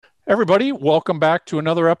Everybody, welcome back to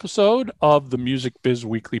another episode of the Music Biz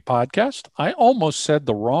Weekly podcast. I almost said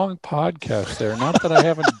the wrong podcast there. Not that I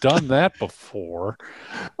haven't done that before,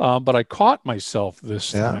 but I caught myself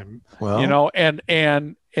this time. Well, and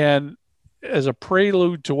as a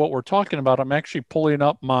prelude to what we're talking about, I'm actually pulling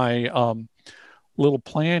up my little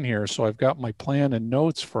plan here. So I've got my plan and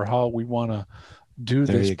notes for how we want to do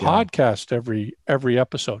this podcast every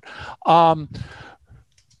episode.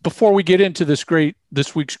 Before we get into this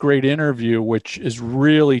week's great interview, which is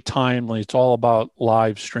really timely, it's all about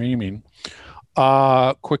live streaming.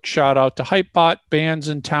 Quick shout out to Hypebot, bands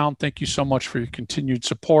in town. Thank you so much for your continued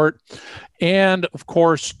support. And of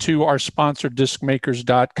course, to our sponsor,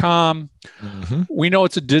 discmakers.com. Mm-hmm. We know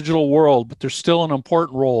it's a digital world, but there's still an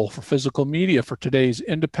important role for physical media for today's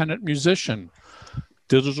independent musician.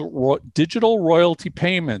 Digital royalty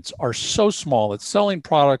payments are so small that selling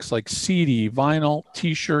products like CD, vinyl,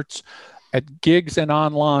 T-shirts at gigs and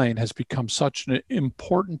online has become such an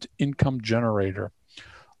important income generator.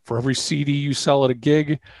 For every CD you sell at a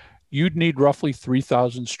gig, you'd need roughly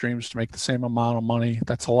 3,000 streams to make the same amount of money.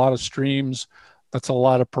 That's a lot of streams. That's a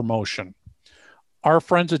lot of promotion. Our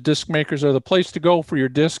friends at Disc Makers are the place to go for your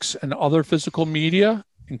discs and other physical media,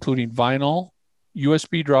 including vinyl,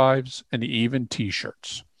 USB drives, and even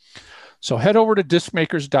T-shirts. So head over to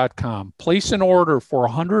discmakers.com, place an order for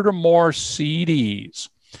 100 or more CDs.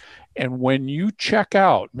 And when you check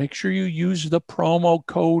out, make sure you use the promo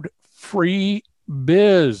code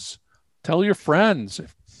FREEBIZ. Tell your friends.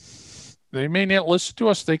 If they may not listen to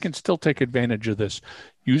us, they can still take advantage of this.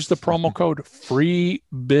 Use the promo code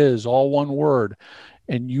FREEBIZ, all one word,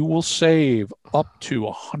 and you will save up to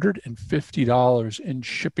 $150 in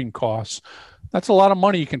shipping costs. That's a lot of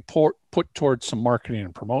money you can put towards some marketing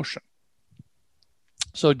and promotion.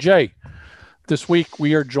 So, Jay, this week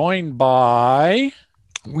we are joined by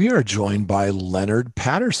Leonard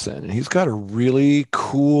Patterson. He's got a really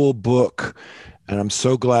cool book, and I'm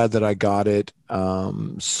so glad that I got it.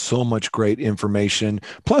 So much great information.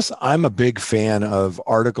 Plus, I'm a big fan of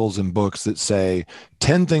articles and books that say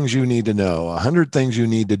 10 things you need to know, 100 things you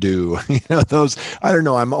need to do. Those, I don't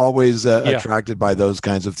know, I'm always attracted by those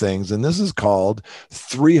kinds of things. And this is called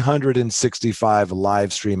 365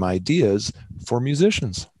 live stream ideas for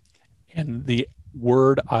musicians. And the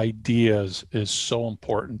word ideas is so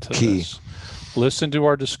important to this. Listen to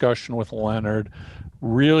our discussion with Leonard.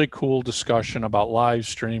 Really cool discussion about live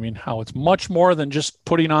streaming, how it's much more than just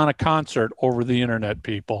putting on a concert over the internet,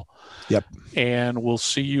 people. Yep. And we'll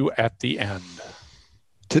see you at the end.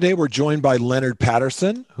 Today, we're joined by Leonard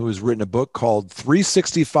Patterson, who has written a book called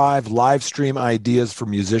 365 Live Stream Ideas for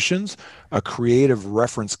Musicians, a creative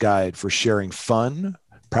reference guide for sharing fun,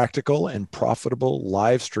 practical, and profitable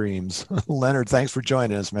live streams. Leonard, thanks for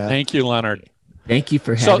joining us, man. Thank you, Leonard. Thank you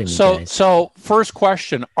for having me, guys. So first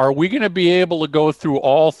question, are we going to be able to go through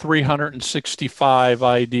all 365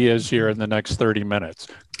 ideas here in the next 30 minutes?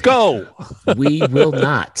 Go! We will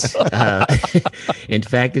not. In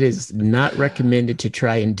fact, it is not recommended to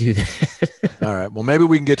try and do that. All right. Well, maybe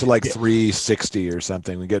we can get to like 360 or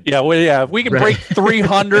something. If we can break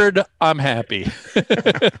 300, I'm happy.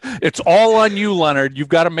 It's all on you, Leonard. You've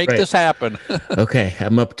got to make this happen. Okay,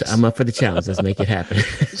 I'm up for the challenge. Let's make it happen.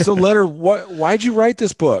 So, Leonard, why'd you write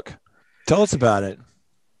this book? Tell us about it.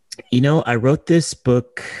 I wrote this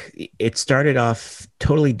book. It started off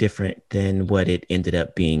totally different than what it ended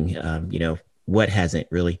up being. What hasn't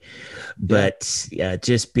really, but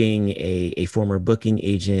just being a former booking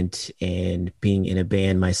agent and being in a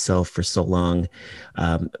band myself for so long,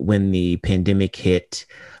 when the pandemic hit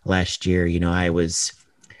last year, I was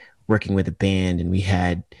working with a band and we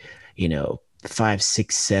had, 5,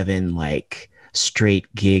 6, 7 like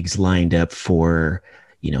straight gigs lined up for,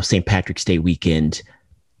 St. Patrick's Day weekend.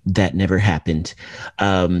 That never happened.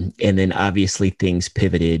 And then obviously things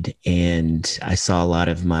pivoted and I saw a lot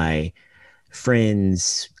of my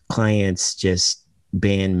friends, clients, just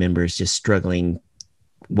band members just struggling.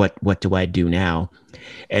 What do I do now?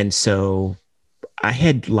 And so I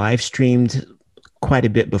had live streamed quite a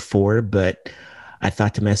bit before, but I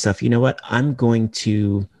thought to myself, you know what? I'm going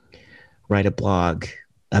to write a blog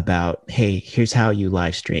about, hey, here's how you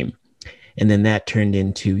live stream. And then that turned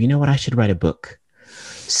into, I should write a book.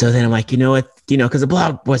 So then I'm like, because the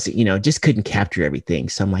blog wasn't, just couldn't capture everything.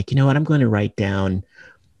 So I'm like, I'm going to write down,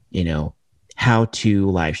 how to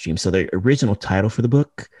live stream. So the original title for the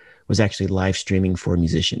book was actually Live Streaming for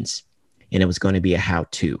Musicians, and it was going to be a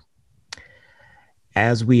how-to.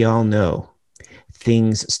 As we all know,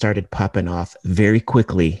 things started popping off very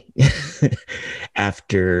quickly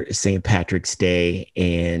after St. Patrick's Day,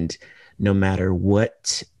 and no matter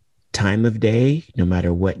what time of day, no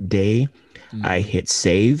matter what day, I hit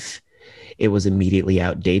save. It was immediately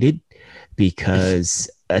outdated because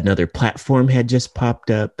another platform had just popped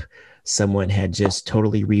up. Someone had just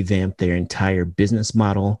totally revamped their entire business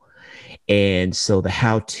model. And so the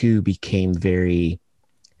how-to became very,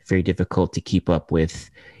 very difficult to keep up with.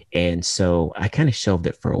 And so I kind of shelved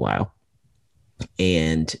it for a while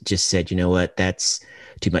and just said, you know what, that's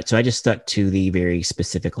too much. So I just stuck to the very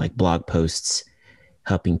specific like blog posts,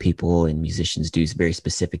 helping people and musicians do very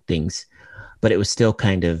specific things. But it was still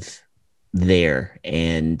kind of there.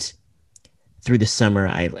 And through the summer,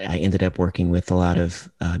 I ended up working with a lot of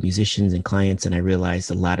musicians and clients, and I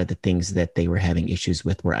realized a lot of the things that they were having issues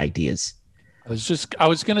with were ideas. I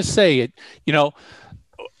was going to say it, you know,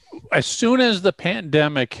 as soon as the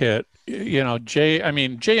pandemic hit, you know, Jay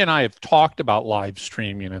and I have talked about live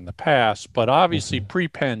streaming in the past, but obviously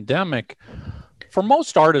pre-pandemic, for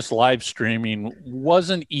most artists, live streaming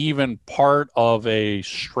wasn't even part of a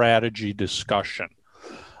strategy discussion.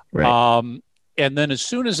 Right. And then as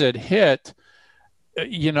soon as it hit,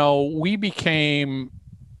 you know, we became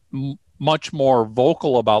much more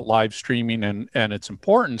vocal about live streaming and its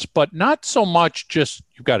importance, but not so much just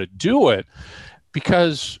you've got to do it,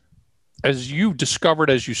 because as you discovered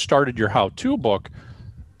as you started your how-to book,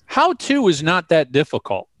 how-to is not that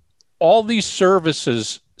difficult. All these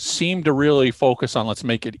services seem to really focus on let's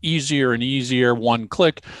make it easier and easier, one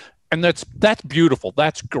click. And that's beautiful.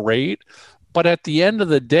 That's great. But at the end of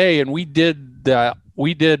the day, and we did a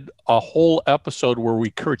whole episode where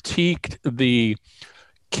we critiqued the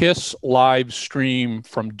KISS live stream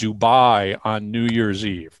from Dubai on New Year's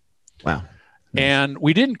Eve. Wow. And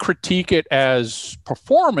we didn't critique it as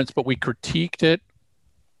performance, but we critiqued it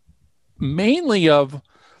mainly of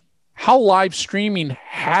how live streaming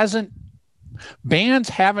bands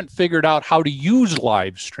haven't figured out how to use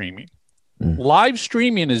live streaming. Live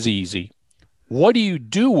streaming is easy. What do you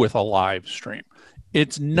do with a live stream?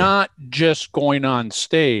 It's not just going on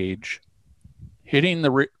stage, hitting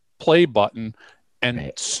the play button,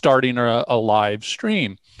 and starting a live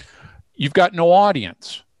stream. You've got no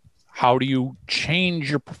audience. How do you change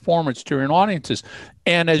your performance to your audiences?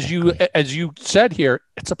 And as you said here,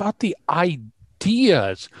 it's about the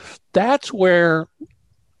ideas. That's where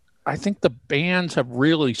I think the bands have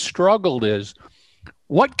really struggled is,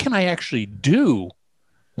 what can I actually do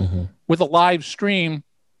with a live stream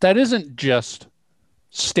that isn't just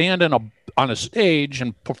stand on a stage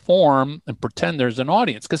and perform and pretend there's an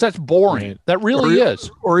audience, because that's boring. Right. That really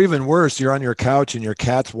is. Or even worse, you're on your couch and your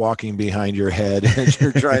cat's walking behind your head as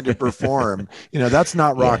you're trying to perform. You know, that's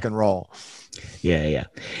not rock and roll. Yeah.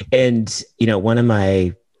 And, you know, one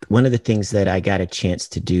of the things that I got a chance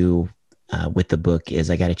to do with the book is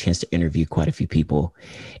I got a chance to interview quite a few people.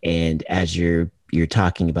 And as you're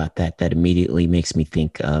talking about that immediately makes me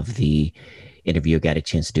think of the interview I got a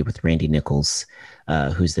chance to do with Randy Nichols,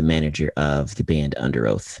 who's the manager of the band Under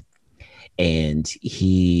Oath. And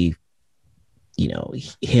he, you know,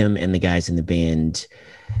 him and the guys in the band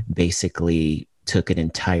basically took an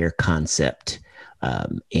entire concept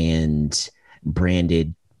and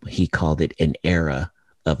branded, he called it an era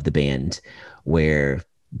of the band, where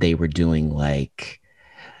they were doing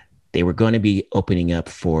they were going to be opening up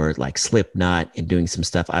for like Slipknot and doing some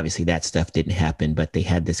stuff. Obviously that stuff didn't happen, but they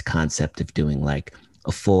had this concept of doing like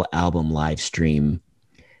a full album live stream,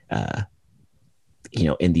 you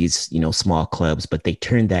know, in these, you know, small clubs, but they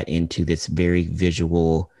turned that into this very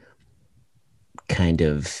visual kind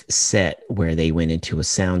of set where they went into a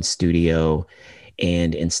sound studio,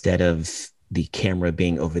 and instead of the camera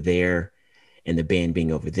being over there and the band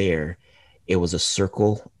being over there, it was a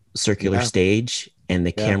circular stage, and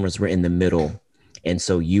the cameras were in the middle. And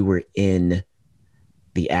so you were in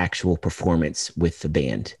the actual performance with the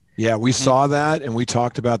band. Yeah, we saw that, and we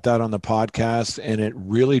talked about that on the podcast, and it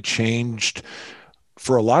really changed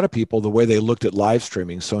for a lot of people the way they looked at live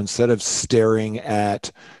streaming. So instead of staring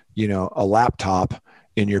at, you know, a laptop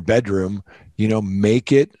in your bedroom, you know,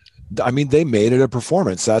 they made it a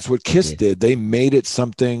performance. That's what KISS did. They made it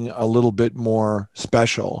something a little bit more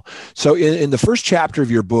special. So in the first chapter of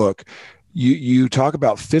your book, you talk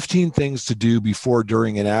about 15 things to do before,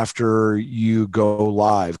 during, and after you go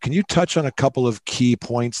live. Can you touch on a couple of key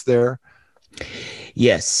points there?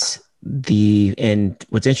 Yes. And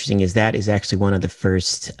what's interesting is that is actually one of the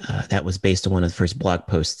first, that was based on one of the first blog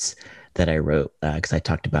posts that I wrote, because I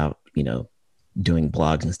talked about, you know, doing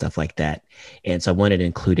blogs and stuff like that. And so I wanted to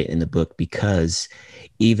include it in the book, because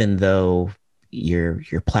even though your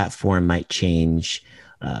platform might change,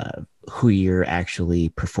 who you're actually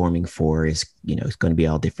performing for is, you know, it's going to be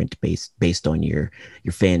all different based on your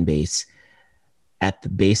fan base. At the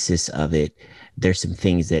basis of it, there's some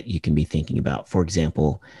things that you can be thinking about. For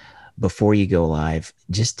example, before you go live,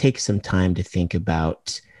 just take some time to think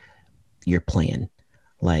about your plan.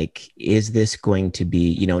 Like, is this going to be,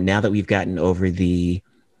 you know, now that we've gotten over the,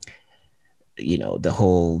 you know, the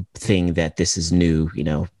whole thing that this is new, you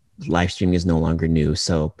know, live streaming is no longer new.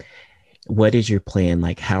 So what is your plan?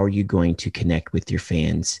 Like, how are you going to connect with your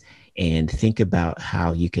fans? And think about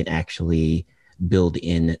how you can actually build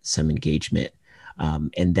in some engagement.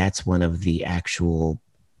 And that's one of the actual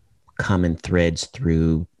common threads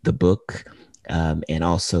through the book, and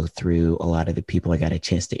also through a lot of the people I got a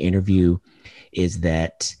chance to interview, is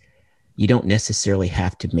that you don't necessarily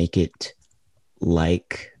have to make it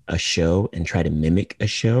like a show and try to mimic a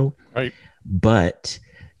show, right? But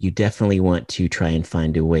you definitely want to try and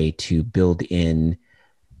find a way to build in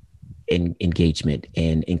engagement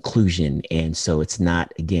and inclusion. And so it's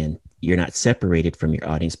not, again, you're not separated from your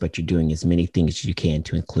audience, but you're doing as many things as you can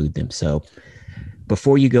to include them. So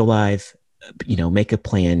before you go live, you know, make a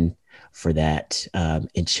plan for that,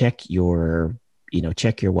 and check your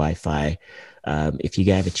Wi-Fi. If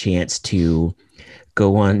you have a chance to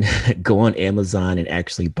go on Amazon and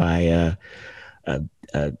actually buy a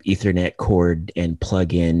Ethernet cord and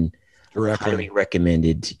plug in directly, highly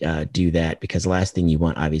recommended. Do that, because the last thing you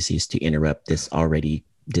want, obviously, is to interrupt this already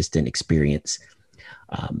distant experience.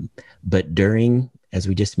 But during, as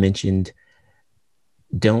we just mentioned,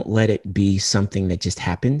 don't let it be something that just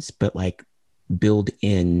happens, but like build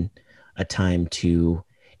in a time to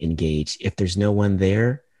engage. If there's no one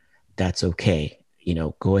there, that's okay. You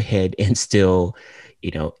know, go ahead and still,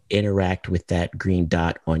 you know, interact with that green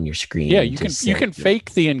dot on your screen. Yeah, you can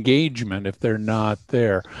fake the engagement if they're not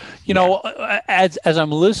there. You know, as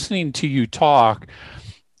I'm listening to you talk,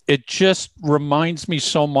 it just reminds me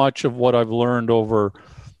so much of what I've learned over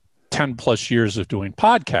 10 plus years of doing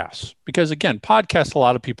podcasts. Because again, podcasts, a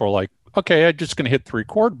lot of people are like, okay, I'm just going to hit the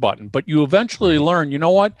record button. But you eventually learn, you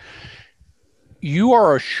know what? You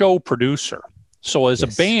are a show producer. So as a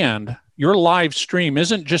band, your live stream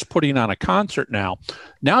isn't just putting on a concert now.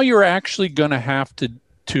 Now you're actually going to have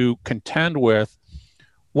to contend with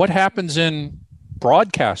what happens in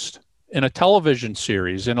broadcast, in a television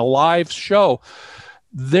series, in a live show.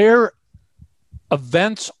 Their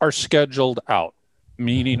events are scheduled out,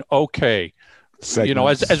 meaning, okay, segments. You know,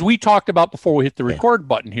 as we talked about before we hit the record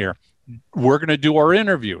button here, we're going to do our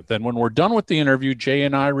interview. Then when we're done with the interview, Jay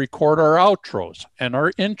and I record our outros and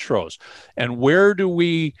our intros. And where do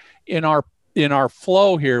we, in our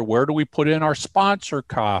flow here, where do we put in our sponsor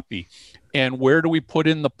copy? And where do we put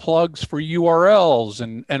in the plugs for URLs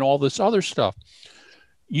and all this other stuff?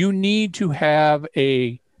 You need to have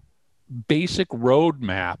a basic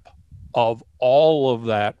roadmap of all of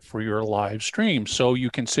that for your live stream. So you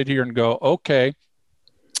can sit here and go, okay,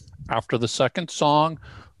 after the second song,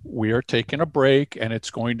 we are taking a break and it's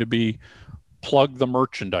going to be plug the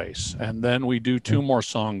merchandise. And then we do two more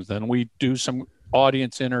songs. Then we do some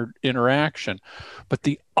audience interaction. But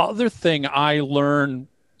the other thing I learned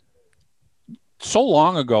so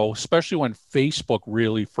long ago, especially when Facebook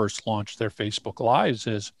really first launched their Facebook Lives,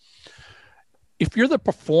 is if you're the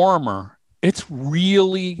performer, it's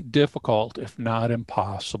really difficult, if not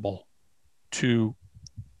impossible, to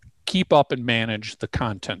keep up and manage the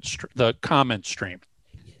the comment stream.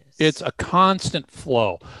 It's a constant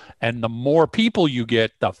flow. And the more people you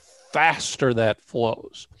get, the faster that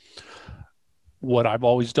flows. What I've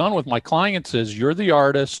always done with my clients is, you're the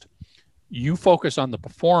artist, you focus on the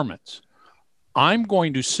performance. I'm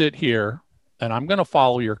going to sit here and I'm going to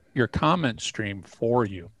follow your comment stream for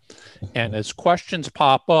you. And as questions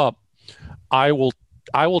pop up, I will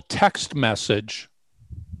text message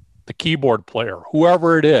the keyboard player,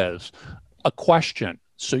 whoever it is, a question.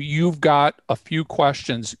 So you've got a few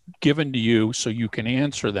questions given to you so you can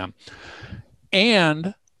answer them.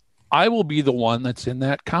 And I will be the one that's in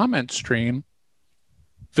that comment stream.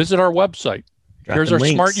 Visit our website. Here's our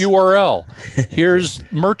links. Smart URL. Here's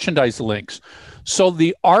merchandise links. So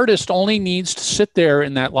the artist only needs to sit there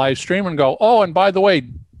in that live stream and go, oh, and by the way,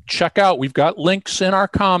 check out, we've got links in our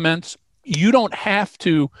comments. You don't have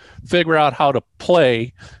to figure out how to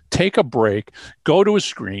play, take a break, go to a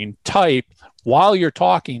screen, type while you're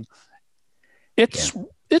talking. It's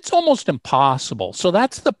almost impossible. So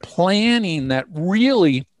that's the planning that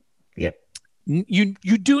really you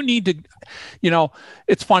do need to, you know,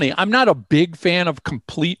 it's funny. I'm not a big fan of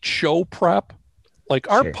complete show prep. Like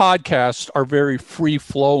our podcasts are very free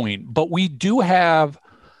flowing, but we do have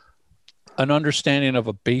an understanding of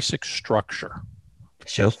a basic structure.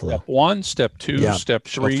 Show flow. Step 1, step 2, step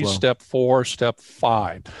 3, step 4, step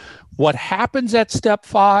 5. What happens at step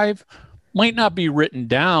 5 might not be written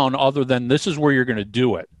down, other than this is where you're going to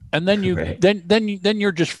do it. And then then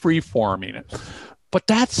you're just free forming it. But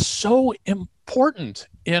that's so important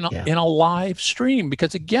in a live stream,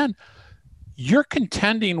 because again, you're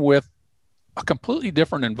contending with a completely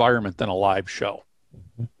different environment than a live show.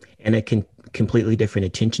 And a completely different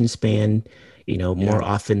attention span. More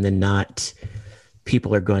often than not,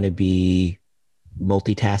 people are going to be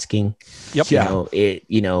multitasking.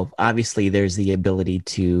 Yep. Obviously there's the ability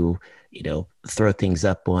to, throw things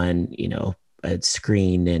up on, a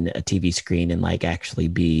screen and a TV screen and like actually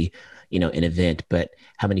be, an event, but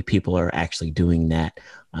how many people are actually doing that?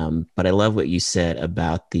 But I love what you said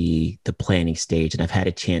about the planning stage. And I've had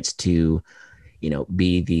a chance to,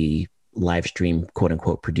 be the live stream quote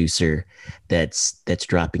unquote producer that's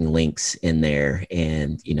dropping links in there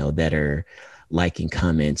and, that are liking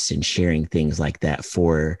comments and sharing things like that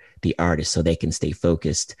for the artist so they can stay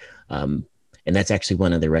focused. And that's actually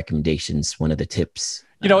one of the recommendations, one of the tips.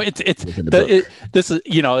 It's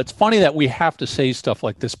funny that we have to say stuff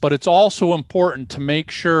like this, but it's also important to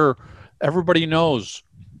make sure everybody knows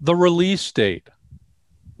the release date,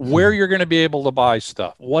 where you're going to be able to buy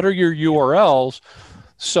stuff, what are your URLs.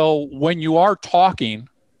 So when you are talking,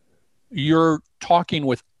 you're talking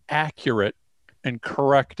with accurate and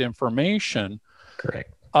correct information.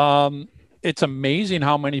 Correct. It's amazing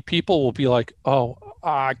how many people will be like, oh,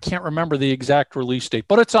 I can't remember the exact release date,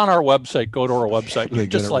 but it's on our website. Go to our website. You're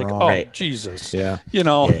just like, oh, right. Jesus. Yeah.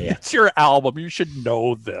 It's your album. You should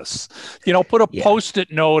know this. Put a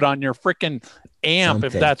Post-it note on your freaking amp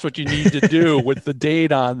if that's what you need to do with the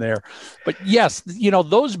date on there. But yes,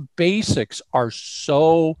 those basics are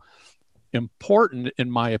so important in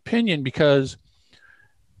my opinion, because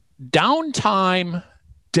downtime,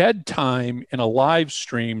 dead time in a live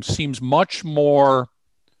stream seems much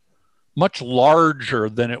larger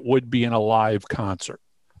than it would be in a live concert.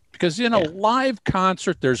 Because in a live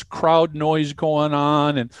concert, there's crowd noise going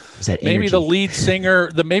on, and maybe the lead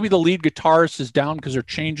singer, maybe the lead guitarist is down because they're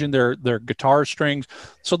changing their guitar strings.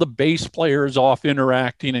 So the bass player is off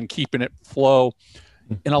interacting and keeping it flow.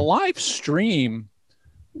 In a live stream,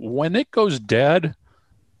 when it goes dead,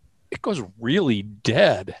 it goes really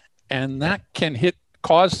dead. And that can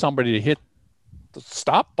cause somebody to hit the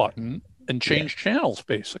stop button and change channels,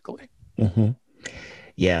 basically. Mm-hmm.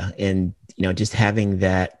 Yeah. And, just having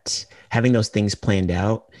those things planned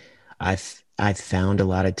out, I've found a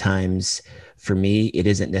lot of times for me, it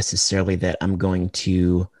isn't necessarily that I'm going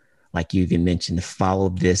to, like you even mentioned, follow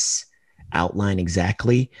this outline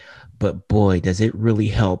exactly, but boy, does it really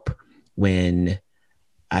help when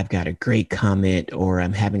I've got a great comment or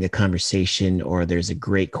I'm having a conversation or there's a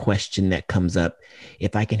great question that comes up.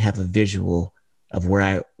 If I can have a visual of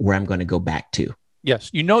where I'm going to go back to. Yes.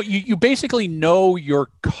 You basically know you're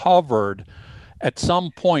covered at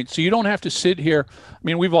some point. So you don't have to sit here. I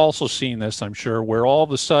mean, we've also seen this, I'm sure, where all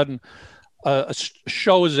of a sudden a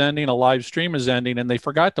show is ending, a live stream is ending, and they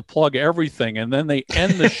forgot to plug everything. And then they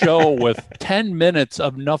end the show with 10 minutes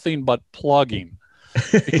of nothing but plugging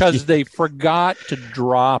because they forgot to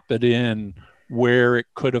drop it in where it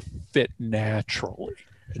could have fit naturally.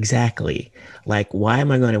 Exactly. Like, why am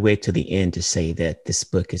I going to wait till the end to say that this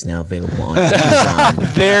book is now available on Amazon?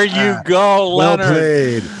 There you go, Leonard. Well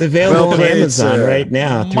played. Available on Amazon right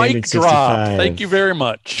now. Mic drop. Thank you very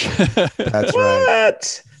much. That's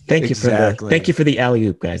right. Thank you for the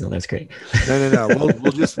alley-oop, guys. No, that's great. No.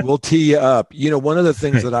 We'll tee you up. One of the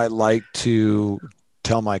things that I like to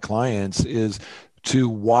tell my clients is to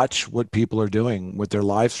watch what people are doing with their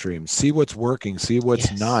live streams, see what's working, see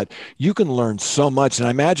what's not. You can learn so much. And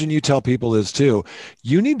I imagine you tell people this too.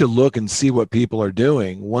 You need to look and see what people are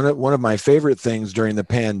doing. One of my favorite things during the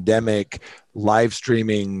pandemic live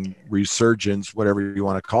streaming resurgence, whatever you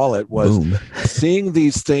want to call it, was seeing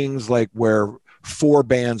these things like where 4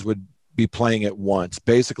 bands would be playing at once.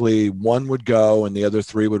 Basically, one would go and the other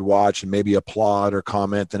 3 would watch and maybe applaud or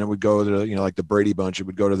comment. Then it would go to, like the Brady Bunch, it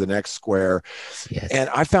would go to the next square. Yes. And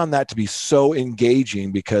I found that to be so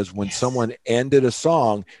engaging because when someone ended a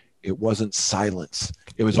song, it wasn't silence.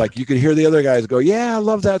 It was like you could hear the other guys go, yeah, I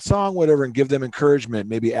love that song, whatever, and give them encouragement,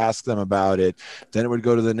 maybe ask them about it. Then it would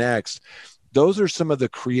go to the next. Those are some of the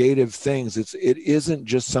creative things. It isn't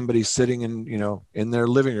just somebody sitting in their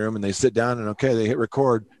living room and they sit down and they hit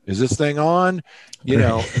record. Is this thing on?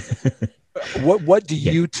 What do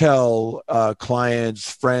you tell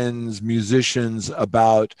clients, friends, musicians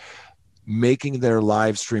about making their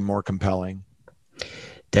live stream more compelling?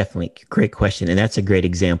 Definitely. Great question. And that's a great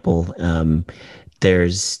example.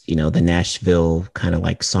 There's, the Nashville kind of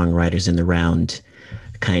like songwriters in the round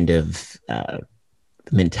kind of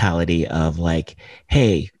mentality of like,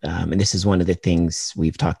 hey, and this is one of the things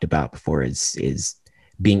we've talked about before is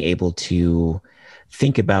being able to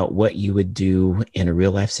think about what you would do in a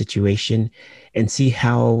real life situation and see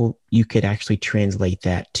how you could actually translate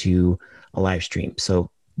that to a live stream. So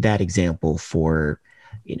that example for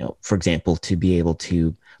example, to be able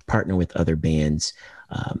to partner with other bands,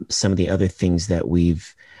 some of the other things that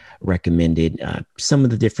we've recommended, some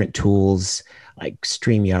of the different tools like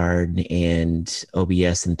StreamYard and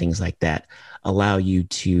OBS and things like that allow you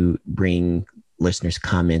to bring listeners'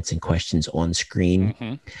 comments and questions on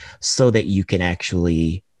screen so that you can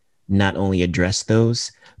actually not only address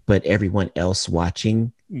those, but everyone else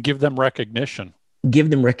watching. Give them recognition.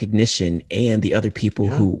 And the other people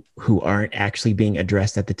who aren't actually being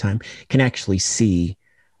addressed at the time can actually see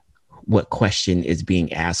what question is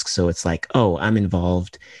being asked. So it's like, oh, I'm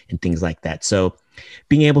involved and things like that. So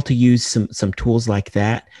being able to use some tools like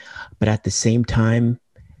that, but at the same time,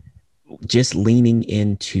 just leaning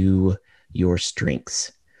into your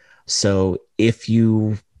strengths. So if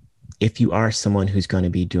you are someone who's going to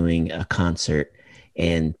be doing a concert,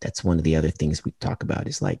 and that's one of the other things we talk about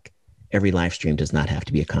is like every live stream does not have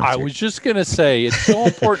to be a concert. I was just going to say, it's so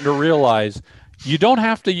important to realize you don't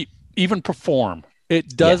have to even perform.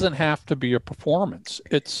 It doesn't have to be a performance.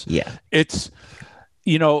 It's Jay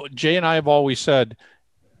and I have always said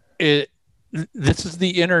this is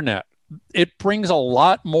the internet. It brings a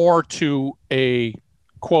lot more to a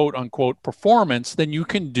quote unquote performance than you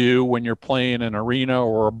can do when you're playing an arena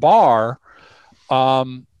or a bar.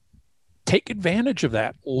 Take advantage of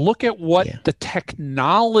that. Look at what the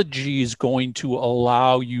technology is going to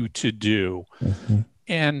allow you to do,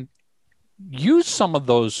 and use some of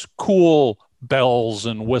those cool bells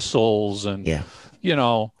and whistles and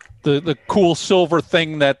the cool silver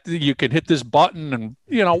thing that you can hit this button and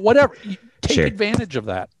whatever. Take advantage of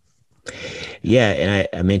that. Yeah, and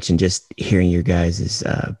I mentioned just hearing your guys'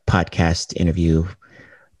 podcast interview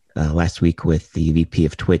last week with the VP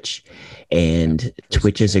of Twitch, and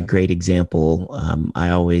Twitch is a great example. I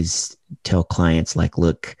always tell clients, like,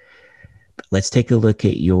 look, let's take a look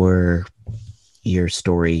at your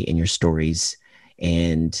story and your stories,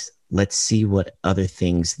 and let's see what other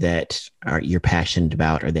things that you're passionate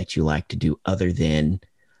about or that you like to do other than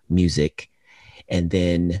music, and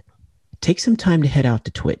then take some time to head out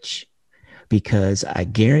to Twitch, because I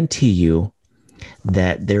guarantee you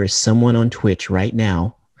that there is someone on Twitch right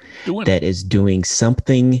now that is doing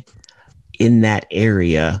something in that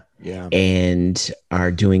area and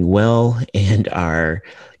are doing well, and are,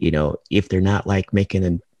 if they're not like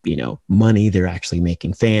making money, they're actually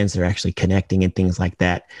making fans, they're actually connecting and things like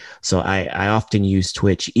that. So I often use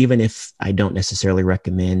Twitch, even if I don't necessarily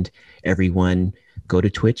recommend everyone go to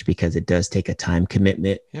Twitch, because it does take a time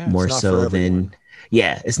commitment more so than,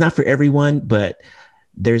 it's not for everyone, but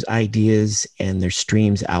there's ideas and there's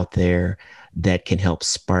streams out there that can help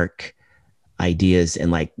spark ideas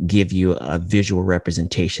and like give you a visual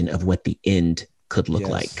representation of what the end could look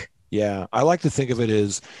like. Yeah. I like to think of it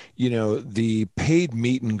as, the paid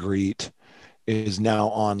meet and greet is now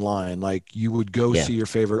online. Like you would go see your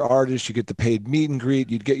favorite artist, you get the paid meet and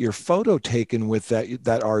greet, you'd get your photo taken with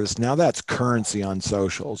that artist. Now that's currency on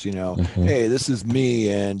socials, hey, this is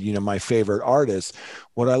me and, my favorite artist.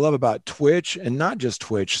 What I love about Twitch, and not just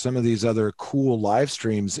Twitch, some of these other cool live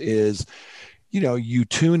streams is, you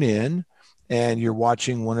tune in and you're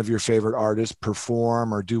watching one of your favorite artists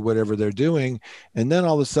perform or do whatever they're doing. And then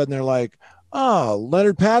all of a sudden they're like, oh,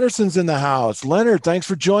 Leonard Patterson's in the house. Leonard, thanks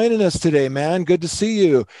for joining us today, man. Good to see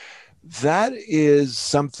you. That is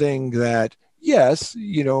something that, yes,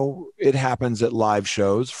 it happens at live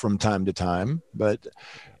shows from time to time, but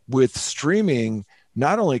with streaming,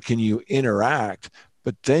 not only can you interact,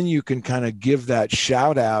 but then you can kind of give that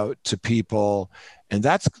shout out to people. And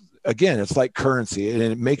that's, again, it's like currency, and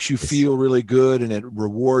it makes you feel really good, and it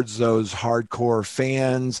rewards those hardcore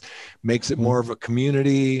fans, makes it more of a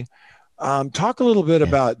community. Talk a little bit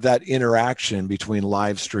about that interaction between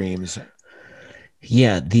live streams.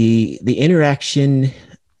 Yeah, the interaction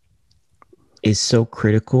is so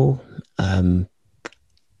critical.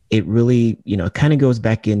 It really, it kind of goes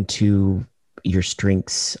back into your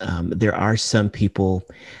strengths. There are some people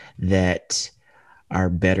that are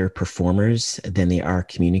better performers than they are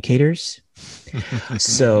communicators.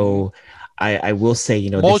 So I will say,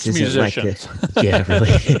 most this isn't musicians. Like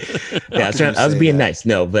really. I was being nice.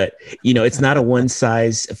 No, but it's not a one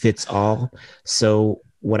size fits all. So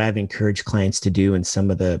what I've encouraged clients to do, and some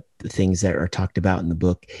of the things that are talked about in the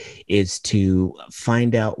book, is to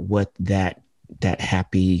find out what that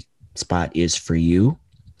happy spot is for you.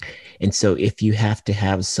 And so if you have to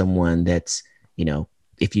have someone that's,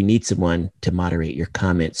 if you need someone to moderate your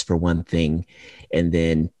comments for one thing, and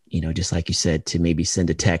then, just like you said, to maybe send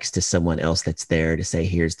a text to someone else that's there to say,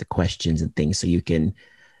 here's the questions and things, so you can,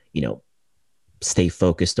 stay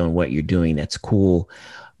focused on what you're doing. That's cool.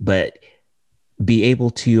 But be able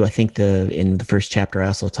to, I think in the first chapter, I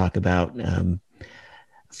also talk about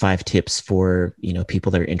 5 tips for,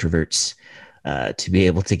 people that are introverts to be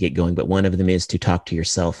able to get going. But one of them is to talk to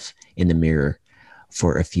yourself in the mirror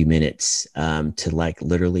for a few minutes, to like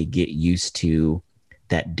literally get used to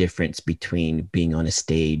that difference between being on a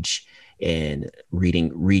stage and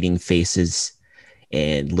reading faces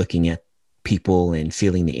and looking at people and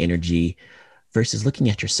feeling the energy versus looking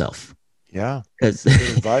at yourself. Yeah. Because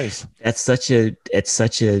good advice. It's such a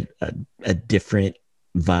different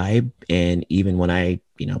vibe. And even when I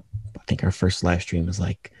think our first live stream was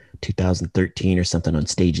like 2013 or something on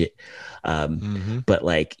Stage It. But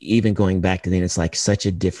like even going back to then, it's like such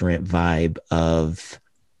a different vibe of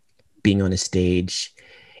being on a stage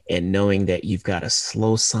and knowing that you've got a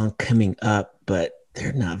slow song coming up, but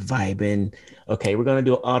they're not vibing. Okay, we're going to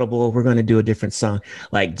do an audible. We're going to do a different song.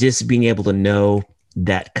 Like just being able to know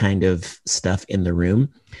that kind of stuff in the room.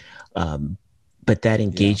 But that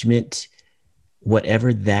engagement,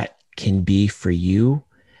 whatever that can be for you,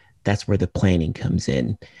 that's where the planning comes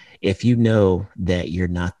in. If you know that you're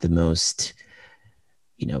not the most,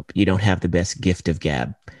 you don't have the best gift of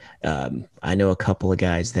gab. I know a couple of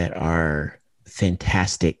guys that are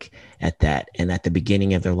fantastic at that. And at the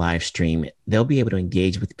beginning of their live stream, they'll be able to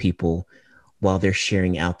engage with people while they're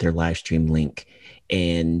sharing out their live stream link.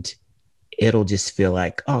 And it'll just feel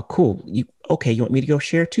like, oh, cool. You want me to go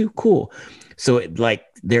share too? Cool. So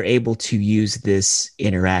they're able to use this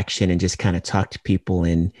interaction and just kind of talk to people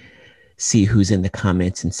and see who's in the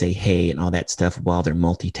comments and say, hey, and all that stuff while they're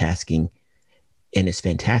multitasking. And it's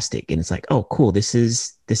fantastic. And it's like, oh, cool. This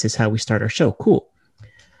is how we start our show. Cool.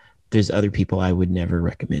 There's other people I would never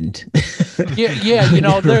recommend.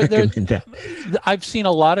 I've seen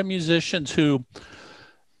a lot of musicians who,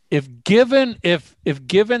 if given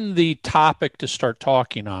the topic to start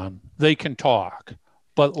talking on, they can talk,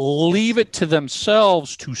 but leave it to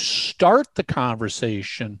themselves to start the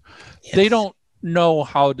conversation. Yes. They don't know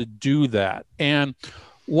how to do that. And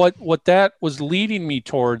what that was leading me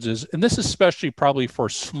towards is, and this is especially probably for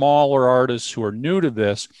smaller artists who are new to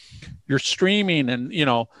this, you're streaming and,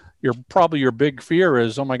 your big fear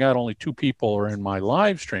is, oh my God, only 2 people are in my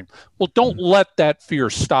live stream. Well, don't let that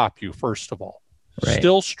fear stop you, first of all. Right.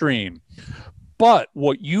 Still stream. But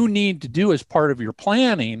what you need to do as part of your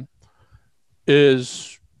planning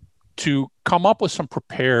is to come up with some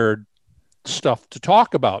prepared stuff to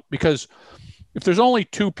talk about. Because if there's only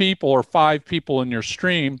 2 people or 5 people in your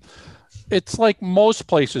stream, it's like most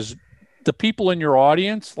places, the people in your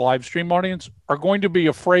audience, live stream audience, are going to be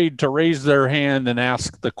afraid to raise their hand and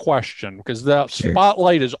ask the question because the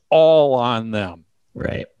spotlight is all on them.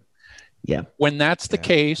 Right. Yeah. When that's the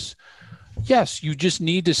case, yes, you just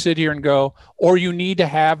need to sit here and go, or you need to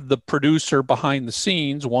have the producer behind the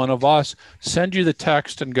scenes, one of us, send you the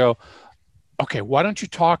text and go, okay, why don't you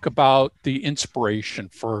talk about the inspiration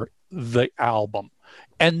for the album?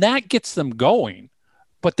 And that gets them going.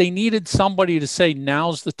 But they needed somebody to say,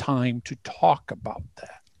 now's the time to talk about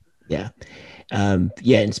that. Yeah. And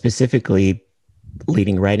specifically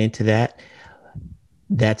leading right into that,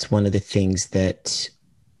 that's one of the things that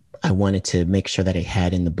I wanted to make sure that I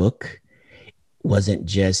had in the book. It wasn't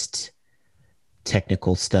just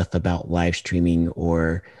technical stuff about live streaming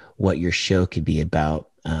or what your show could be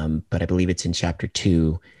about. But I believe it's in chapter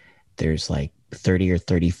 2. There's like 30 or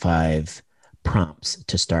 35 prompts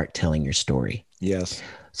to start telling your story. Yes.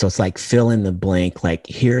 So it's like fill in the blank, like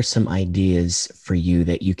here are some ideas for you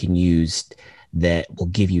that you can use that will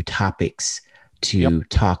give you topics to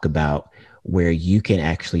talk about where you can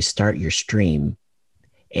actually start your stream.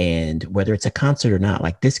 And whether it's a concert or not,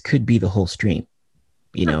 like this could be the whole stream.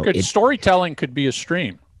 Storytelling could be a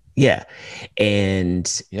stream. Yeah.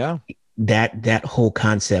 And that whole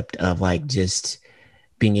concept of like just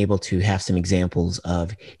being able to have some examples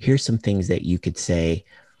of here's some things that you could say,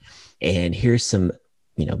 and here's some,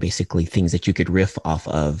 basically things that you could riff off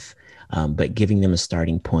of, but giving them a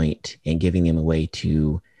starting point and giving them a way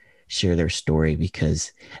to share their story.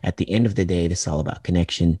 Because at the end of the day, it's all about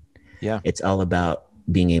connection. Yeah. It's all about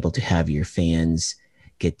being able to have your fans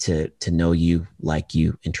get to know you, like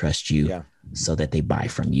you, and trust you so that they buy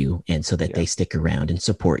from you and so that they stick around and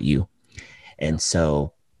support you. And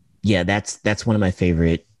so, that's one of my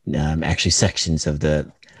favorite actually sections of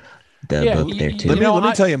the book there too. Let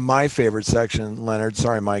me tell you my favorite section, Leonard.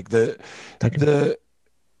 Sorry, Mike. The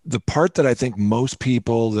part that I think most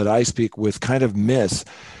people that I speak with kind of miss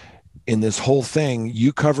in this whole thing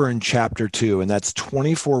you cover in chapter 2, and that's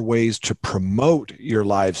 24 ways to promote your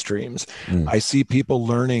live streams. I see people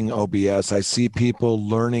learning OBS. I see people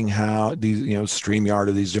learning how these, StreamYard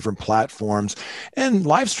or these different platforms. And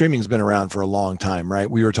live streaming has been around for a long time, right?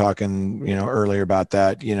 We were talking, earlier about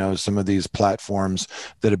that, some of these platforms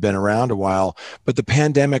that have been around a while. But the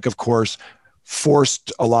pandemic, of course,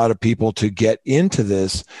 forced a lot of people to get into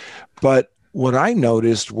this. But what I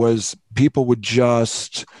noticed was people would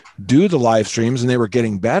just do the live streams and they were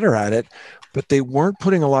getting better at it, but they weren't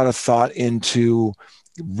putting a lot of thought into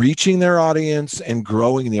reaching their audience and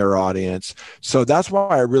growing their audience. So that's why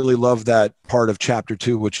I really love that part of chapter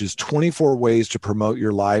 2, which is 24 ways to promote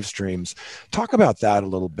your live streams. Talk about that a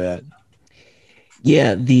little bit.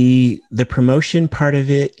 Yeah, the promotion part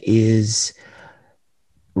of it is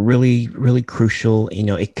really, really crucial.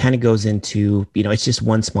 It kind of goes into, it's just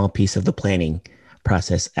one small piece of the planning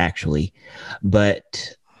process, actually.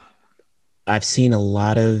 But I've seen a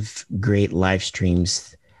lot of great live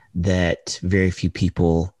streams that very few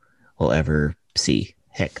people will ever see.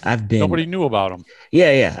 Heck, nobody knew about them.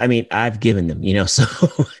 Yeah. I mean, I've given them, so,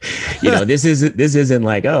 this isn't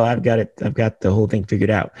like, oh, I've got the whole thing figured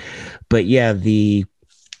out. But yeah, the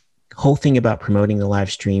whole thing about promoting the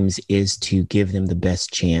live streams is to give them the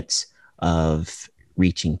best chance of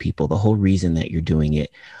reaching people. The whole reason that you're doing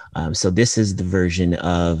it. So this is the version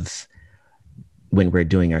of when we're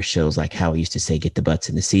doing our shows, like how we used to say, get the butts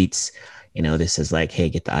in the seats. This is like, hey,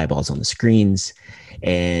 get the eyeballs on the screens.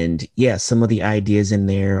 And yeah, some of the ideas in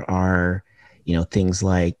there are, things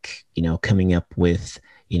like, coming up with,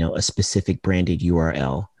 a specific branded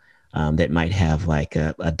URL that might have like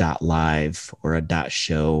a .live or a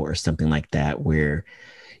 .show or something like that, where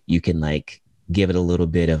you can like give it a little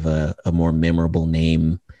bit of a more memorable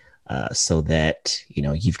name, so that,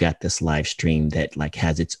 you've got this live stream that like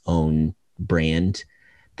has its own brand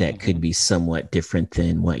that could be somewhat different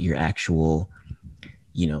than what your actual,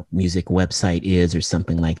 music website is or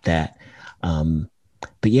something like that.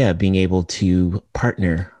 But yeah, being able to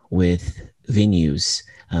partner with venues.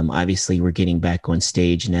 Obviously we're getting back on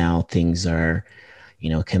stage now. Things are,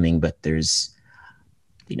 coming, but there's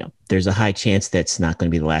a high chance that's not going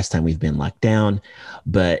to be the last time we've been locked down.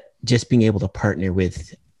 But just being able to partner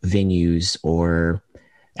with venues or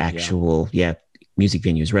actual, music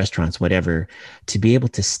venues, restaurants, whatever, to be able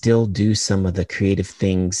to still do some of the creative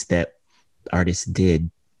things that artists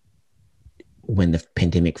did when the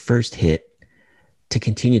pandemic first hit, to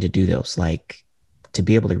continue to do those, like to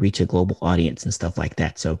be able to reach a global audience and stuff like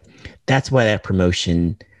that. So that's why that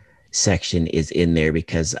promotion section is in there,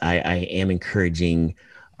 because I am encouraging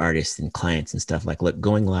artists and clients and stuff like, look,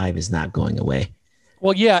 going live is not going away.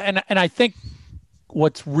 Well, yeah. And I think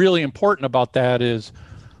what's really important about that is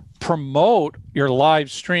promote your live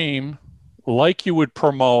stream like you would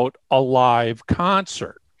promote a live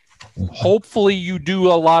concert. Hopefully you do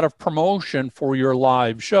a lot of promotion for your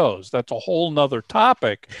live shows. That's a whole nother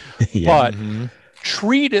topic, but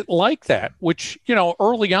treat it like that, which,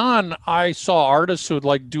 early on I saw artists who would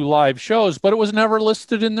like do live shows, but it was never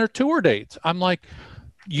listed in their tour dates. I'm like,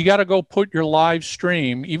 you got to go put your live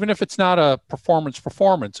stream, even if it's not a performance,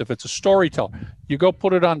 if it's a storyteller, you go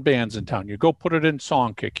put it on Bands in Town, you go put it in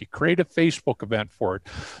Songkick, you create a Facebook event for it,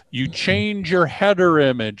 you change your header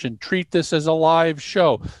image and treat this as a live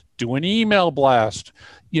show, do an email blast,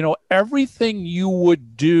 everything you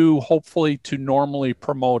would do hopefully to normally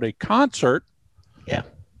promote a concert. Yeah.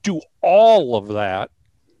 Do all of that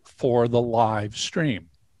for the live stream.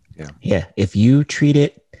 Yeah. If you treat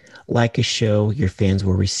it like a show, your fans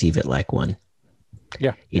will receive it like one.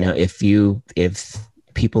 Yeah. If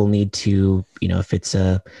people need to, if it's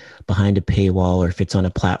behind a paywall, or if it's on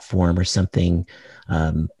a platform or something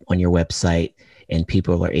on your website, and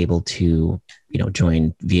people are able to,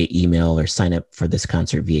 join via email or sign up for this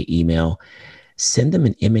concert via email, send them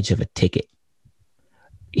an image of a ticket,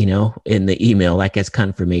 in the email, like as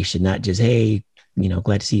confirmation, not just, hey,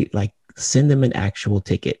 glad to see you. Like, send them an actual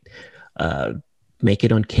ticket. Make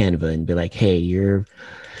it on Canva and be like, hey, here's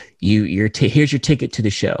your ticket to the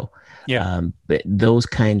show. Yeah. But those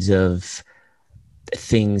kinds of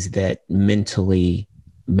things that mentally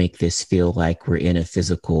make this feel like we're in a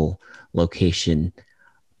physical location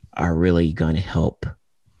are really going to help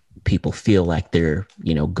people feel like they're,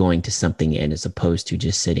 going to something, and as opposed to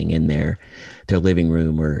just sitting in their living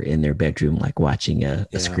room or in their bedroom, like watching a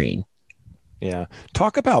screen. Yeah.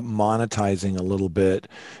 Talk about monetizing a little bit,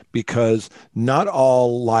 because not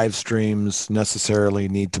all live streams necessarily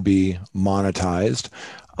need to be monetized,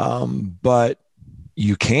 but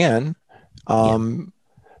you can.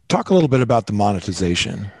 Talk a little bit about the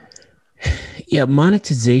monetization. Yeah,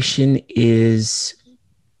 monetization is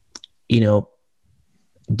you know,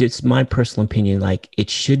 it's my personal opinion, like it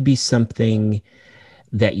should be something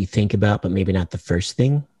that you think about, but maybe not the first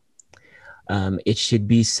thing. It should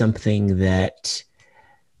be something that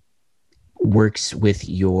works with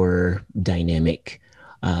your dynamic.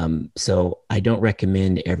 So I don't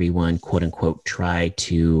recommend everyone, quote unquote, try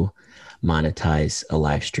to monetize a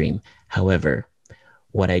live stream. However,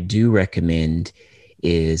 what I do recommend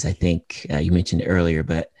is, I think you mentioned earlier,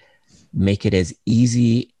 but make it as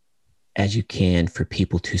easy as you can for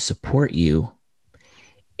people to support you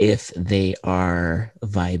if they are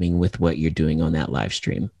vibing with what you're doing on that live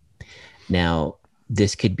stream. Now,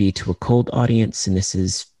 this could be to a cold audience, and this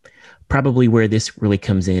is probably where this really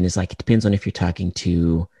comes in, is like, it depends on if you're talking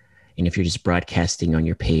to, and if you're just broadcasting on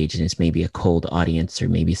your page and it's maybe a cold audience, or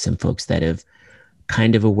maybe some folks that have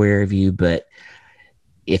kind of aware of you, but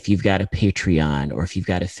if you've got a Patreon or if you've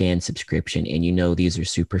got a fan subscription and you know these are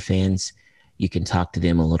super fans, you can talk to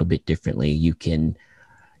them a little bit differently. You can,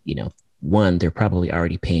 one, they're probably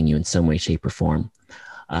already paying you in some way, shape, or form.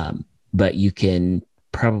 But you can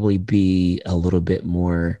probably be a little bit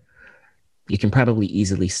more, you can probably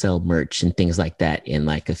easily sell merch and things like that in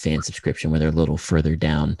like a fan subscription where they're a little further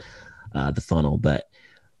down the funnel. But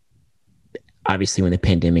obviously when the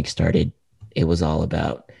pandemic started, it was all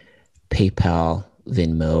about PayPal,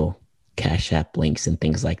 Venmo, Cash App links, and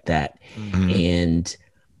things like that. Mm-hmm. And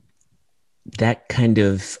that kind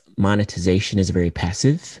of monetization is very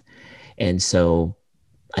passive. And so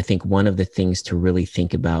I think one of the things to really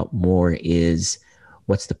think about more is,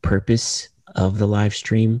 what's the purpose of the live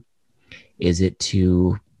stream? Is it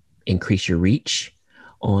to increase your reach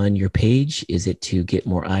on your page? Is it to get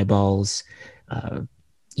more eyeballs,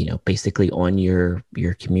 basically on your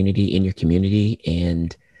community, in your community?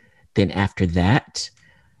 And then after that,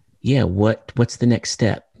 what's the next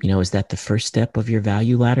step? Is that the first step of your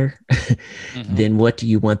value ladder? Mm-hmm. Then what do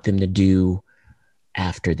you want them to do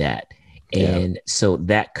after that? And so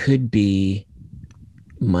that could be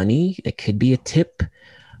money, it could be a tip,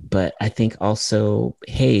 but I think also,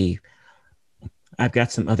 hey, I've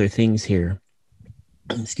got some other things here.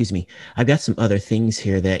 Excuse me. I've got some other things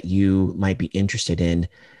here that you might be interested in.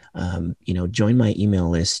 Join my email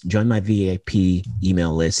list, join my VIP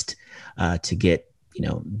email list to get,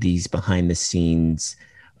 these behind the scenes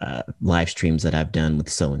live streams that I've done with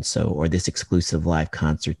so-and-so, or this exclusive live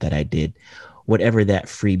concert that I did, whatever that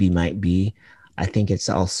freebie might be. I think it's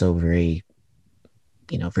also very,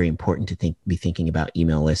 very important to be thinking about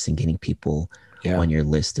email lists and getting people on your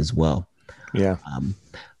list as well. Yeah.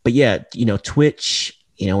 But Twitch,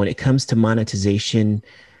 when it comes to monetization,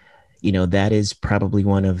 that is probably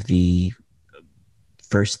one of the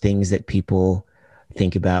first things that people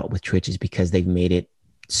think about with Twitch, is because they've made it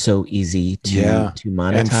so easy to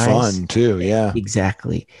monetize. And fun too. Yeah,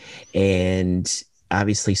 exactly. And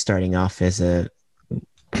obviously starting off as a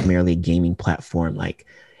primarily gaming platform, like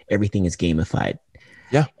everything is gamified.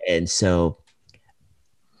 Yeah. And so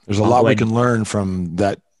there's a lot we can learn from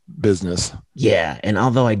that business. Yeah. And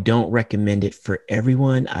although I don't recommend it for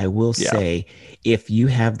everyone, I will say, if you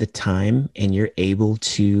have the time and you're able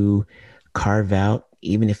to carve out,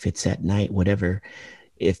 even if it's at night, whatever,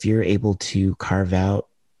 if you're able to carve out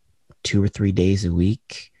 2 or 3 days a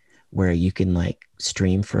week where you can like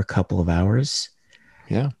stream for a couple of hours,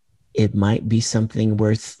 it might be something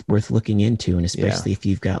worth looking into. And especially if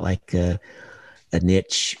you've got like a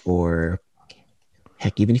niche, or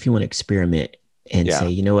heck, even if you want to experiment and say,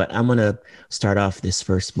 you know what, I'm going to start off this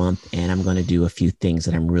first month and I'm going to do a few things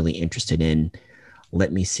that I'm really interested in.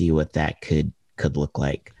 Let me see what that could look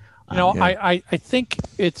like. I think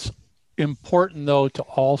it's important though to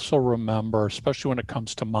also remember, especially when it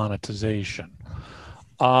comes to monetization,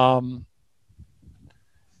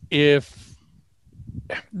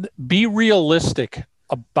 be realistic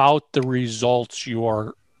about the results you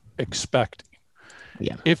are expecting.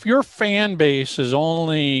 Yeah. If your fan base is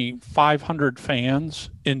only 500 fans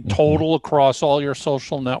in total across all your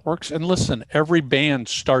social networks, and listen, every band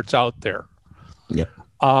starts out there. Yep.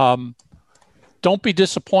 Don't be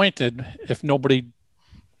disappointed if nobody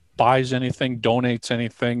buys anything, donates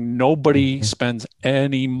anything. Nobody spends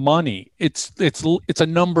any money. It's a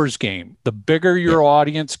numbers game. The bigger your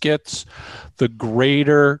audience gets, the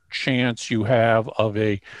greater chance you have of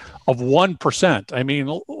 1%. I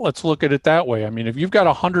mean, let's look at it that way. I mean, if you've got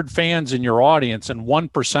 100 fans in your audience and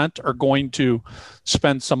 1% are going to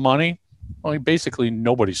spend some money, well, basically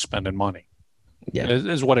nobody's spending money.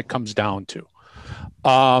 Is what it comes down to.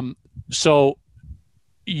 So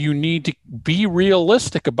you need to be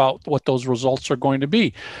realistic about what those results are going to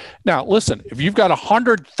be. Now, listen, if you've got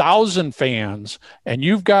 100,000 fans and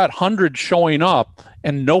you've got 100 showing up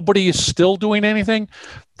and nobody is still doing anything,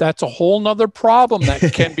 that's a whole nother problem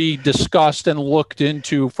that can be discussed and looked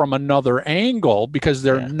into from another angle, because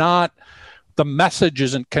they're not, the message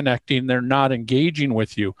isn't connecting, they're not engaging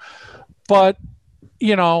with you. But,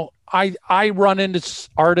 you know, I run into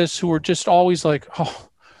artists who are just always like, oh,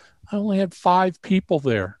 I only had 5 people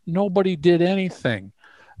there. Nobody did anything.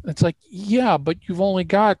 It's like, yeah, but you've only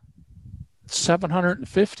got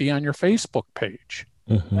 750 on your Facebook page.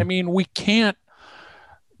 Mm-hmm. I mean, we can't,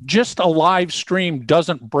 just a live stream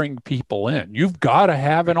doesn't bring people in. You've got to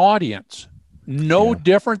have an audience. No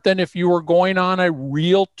different than if you were going on a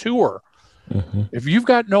real tour. Mm-hmm. If you've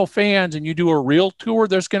got no fans and you do a real tour,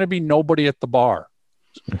 there's going to be nobody at the bar.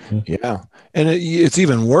 Mm-hmm. Yeah. And it's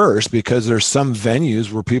even worse because there's some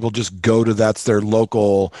venues where people just go to, that's their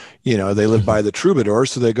local, you know, they live by the Troubadour,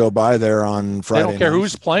 so they go by there on Friday. They don't care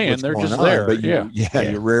who's playing. They're just there. But you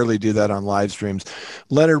rarely do that on live streams.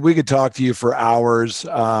 Leonard, we could talk to you for hours.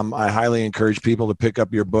 I highly encourage people to pick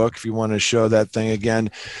up your book if you want to show that thing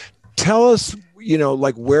again. Tell us, you know,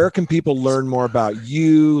 like, where can people learn more about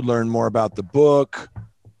you, learn more about the book?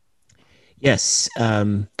 Yes.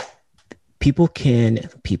 You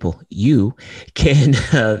can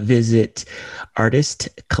visit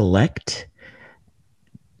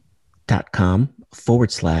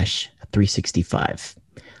artistcollect.com/365.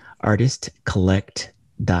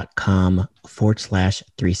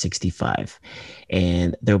 artistcollect.com/365.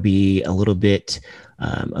 And there'll be a little bit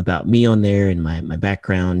about me on there and my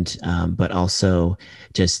background, but also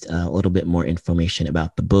just a little bit more information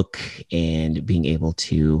about the book and being able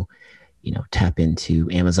to, you know, tap into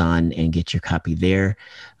Amazon and get your copy there.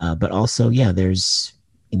 But also, there's,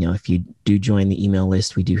 you know, if you do join the email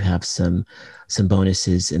list, we do have some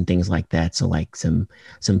bonuses and things like that. So like some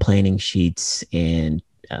planning sheets, and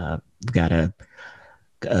we've got a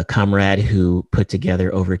comrade who put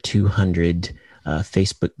together over 200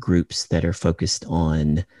 Facebook groups that are focused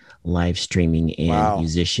on live streaming and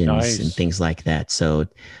musicians and things like that. So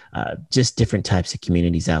just different types of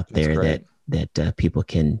communities out there that people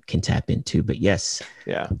can tap into. But yes,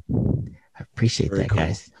 I appreciate Very that, cool.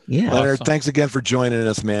 guys. Yeah, Leonard, thanks again for joining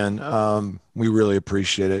us, man. We really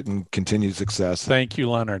appreciate it, and continued success. Thank you,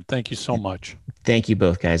 Leonard. Thank you so much. Thank you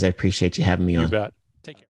both, guys. I appreciate you having me on. You bet.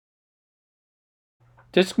 Take care.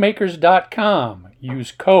 Discmakers.com.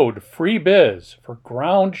 Use code FREEBIZ for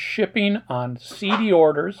ground shipping on CD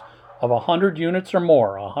orders of 100 units or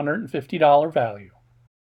more, $150 value.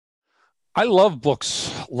 I love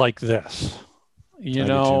books like this. You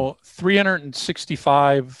know,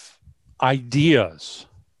 365 ideas.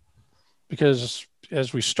 Because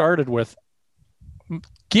as we started with,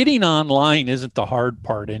 getting online isn't the hard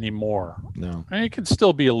part anymore. No. And it can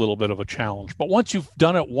still be a little bit of a challenge. But once you've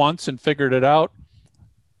done it once and figured it out,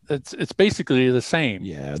 it's basically the same.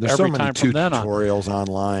 Yeah, there's so many tutorials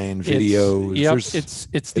online, videos.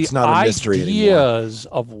 It's the ideas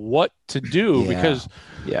of what to do, because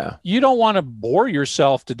you don't want to bore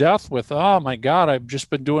yourself to death with, oh my God, I've just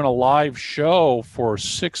been doing a live show for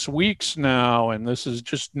 6 weeks now, and this is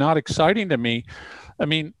just not exciting to me. I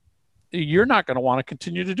mean, you're not going to want to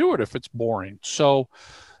continue to do it if it's boring. So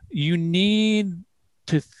you need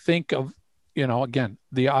to think of, you know, again,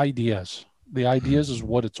 the ideas. The ideas is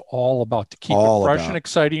what it's all about, to keep it fresh and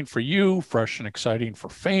exciting for you, fresh and exciting for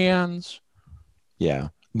fans. Yeah.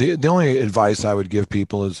 The only advice I would give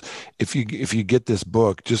people is, if you get this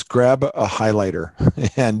book, just grab a highlighter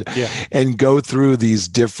and go through these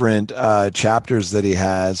different chapters that he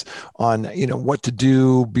has on, you know, what to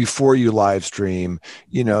do before you live stream.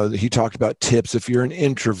 You know, he talked about tips if you're an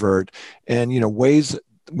introvert, and, you know, ways,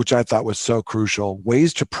 which I thought was so crucial,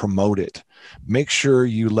 ways to promote it. Make sure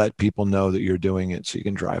you let people know that you're doing it so you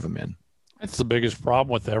can drive them in. That's the biggest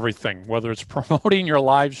problem with everything, whether it's promoting your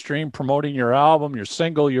live stream, promoting your album, your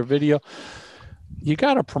single, your video. You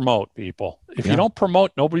got to promote, people. If you don't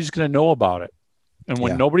promote, nobody's going to know about it. And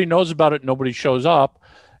when nobody knows about it, nobody shows up.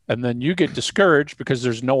 And then you get discouraged because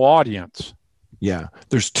there's no audience. Yeah.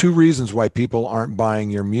 There's 2 reasons why people aren't buying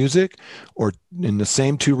your music, or in the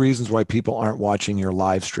same 2 reasons why people aren't watching your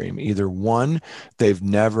live stream. Either 1, they've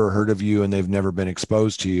never heard of you and they've never been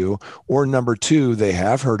exposed to you, or number 2, they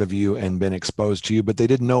have heard of you and been exposed to you, but they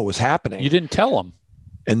didn't know it was happening. You didn't tell them.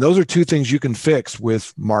 And those are 2 things you can fix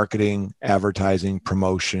with marketing, advertising,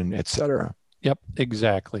 promotion, etc. Yep,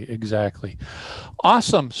 exactly.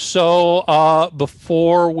 Awesome. So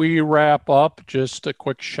before we wrap up, just a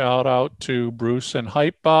quick shout out to Bruce and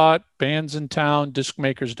Hypebot, Bands in Town,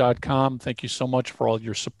 discmakers.com. Thank you so much for all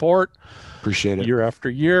your support. Appreciate it. Year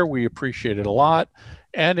after year. We appreciate it a lot.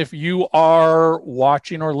 And if you are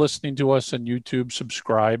watching or listening to us on YouTube,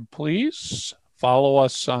 subscribe, please. Follow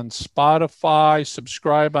us on Spotify,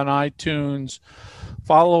 subscribe on iTunes.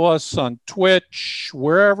 Follow us on Twitch,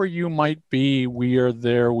 wherever you might be, we are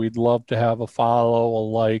there. We'd love to have a follow, a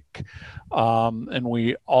like. And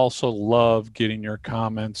we also love getting your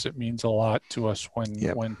comments. It means a lot to us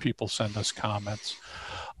when people send us comments.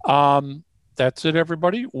 That's it,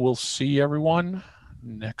 everybody. We'll see everyone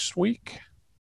next week.